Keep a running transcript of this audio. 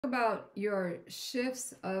About your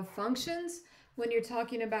shifts of functions when you're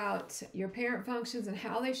talking about your parent functions and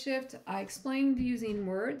how they shift. I explained using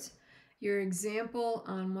words. Your example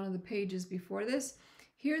on one of the pages before this.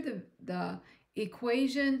 Here the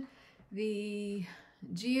equation, the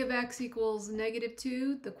g of x equals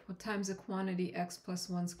 -2 times the quantity x plus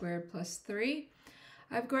 1 squared plus 3.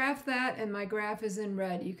 I've graphed that and my graph is in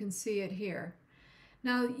red. You can see it here.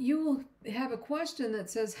 Now you will have a question that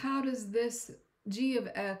says, how does this g of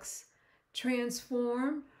x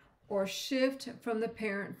transform or shift from the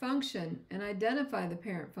parent function and identify the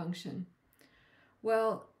parent function?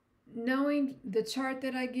 Well, knowing the chart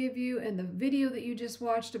that I give you and the video that you just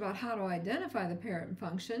watched about how to identify the parent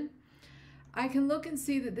function, I can look and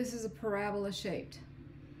see that this is a parabola shaped.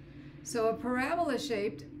 So a parabola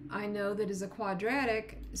shaped, I know that is a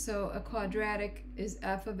quadratic, so a quadratic is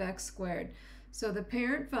f of x squared. So the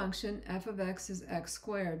parent function, f of x, is x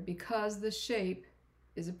squared because the shape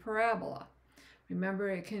is a parabola. Remember,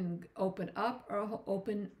 it can open up or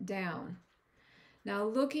open down. Now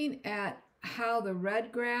looking at how the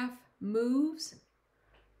red graph moves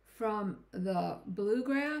from the blue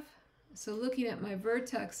graph, so looking at my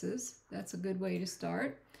vertexes, that's a good way to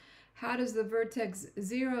start. How does the vertex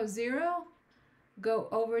 0, 0 go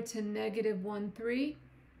over to -1, 3?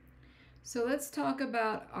 So let's talk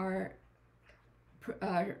about our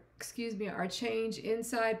change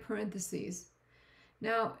inside parentheses.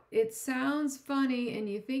 Now, it sounds funny and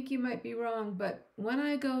you think you might be wrong, but when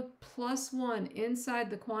I go +1 inside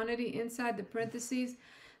the quantity, inside the parentheses,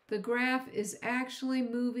 the graph is actually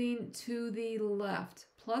moving to the left.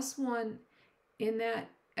 +1 in that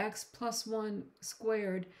x plus 1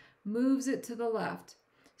 squared moves it to the left.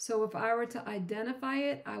 So if I were to identify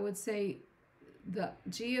it, I would say the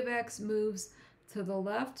g of x moves to the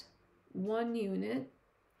left 1 unit.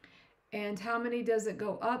 And how many does it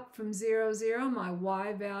go up from 0, 0? My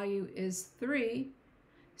y value is 3,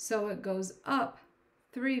 so it goes up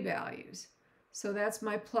 3 values. So that's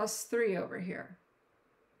my +3 over here.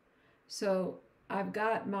 So I've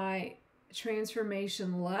got my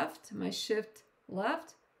transformation left, my shift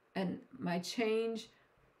left, and my change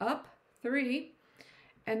up 3.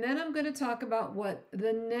 And then I'm going to talk about what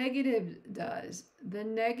the negative does. The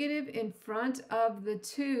negative in front of the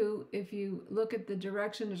 2, if you look at the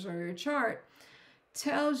directions or your chart,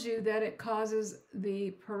 tells you that it causes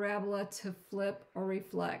the parabola to flip or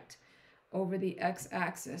reflect over the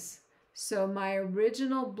x-axis. So my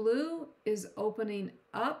original blue is opening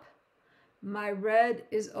up. My red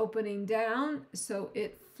is opening down, so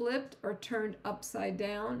it flipped or turned upside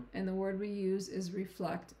down, and the word we use is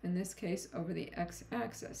reflect, in this case over the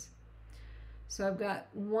x-axis. So I've got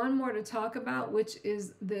one more to talk about, which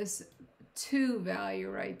is this 2 value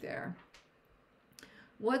right there.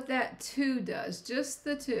 What that 2 does, just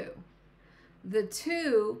the 2. The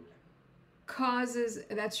 2 causes,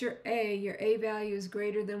 that's your A value is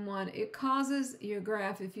greater than 1. It causes your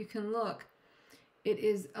graph, if you can look, it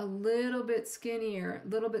is a little bit skinnier, a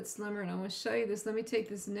little bit slimmer, and I want to show you this. Let me take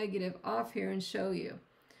this negative off here and show you.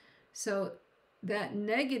 So that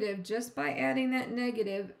negative, just by adding that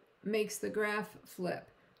negative, makes the graph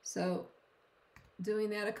flip. So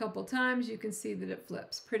doing that a couple times, you can see that it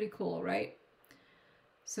flips. Pretty cool, right?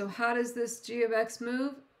 So how does this g of x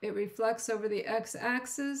move? It reflects over the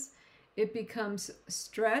x-axis. It becomes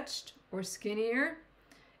stretched or skinnier.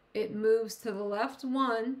 It moves to the left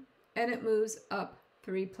 1, and it moves up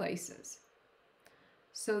 3 places.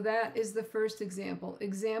 So that is the first example.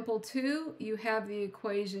 Example 2, you have the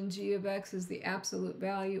equation g of x is the absolute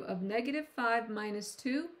value of -5 minus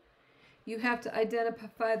 2. You have to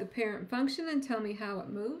identify the parent function and tell me how it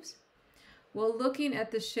moves. Well, looking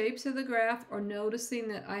at the shapes of the graph or noticing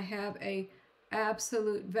that I have a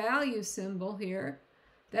absolute value symbol here,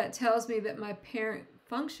 that tells me that my parent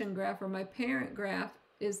function graph or my parent graph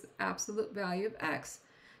is the absolute value of x.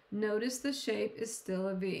 Notice the shape is still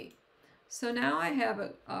a V. So now I have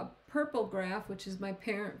a purple graph, which is my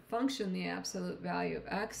parent function, the absolute value of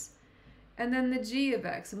x, and then the g of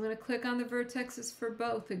x. I'm going to click on the vertexes for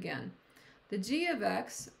both again. The g of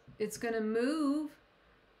x, it's going to move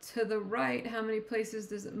to the right. How many places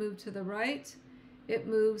does it move to the right? It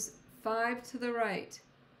moves 5 to the right.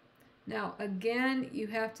 Now again, you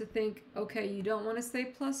have to think, okay, you don't want to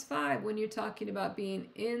say +5 when you're talking about being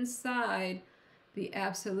inside the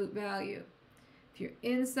absolute value. If you're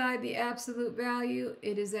inside the absolute value,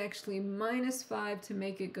 it is actually -5 to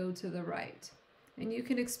make it go to the right. And you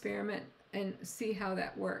can experiment and see how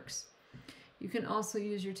that works. You can also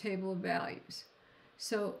use your table of values.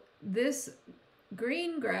 So this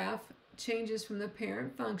green graph changes from the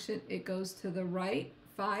parent function. It goes to the right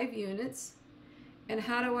 5 units. And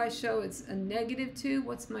how do I show it's a negative 2?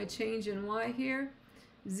 What's my change in y here?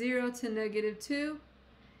 0 to negative 2.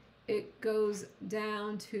 It goes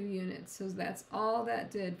down 2 units. So that's all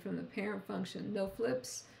that did from the parent function. No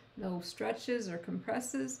flips, no stretches or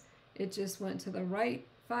compresses. It just went to the right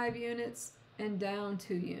 5 units and down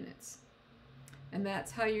 2 units. And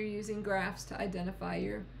that's how you're using graphs to identify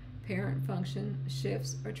your parent function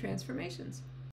shifts or transformations.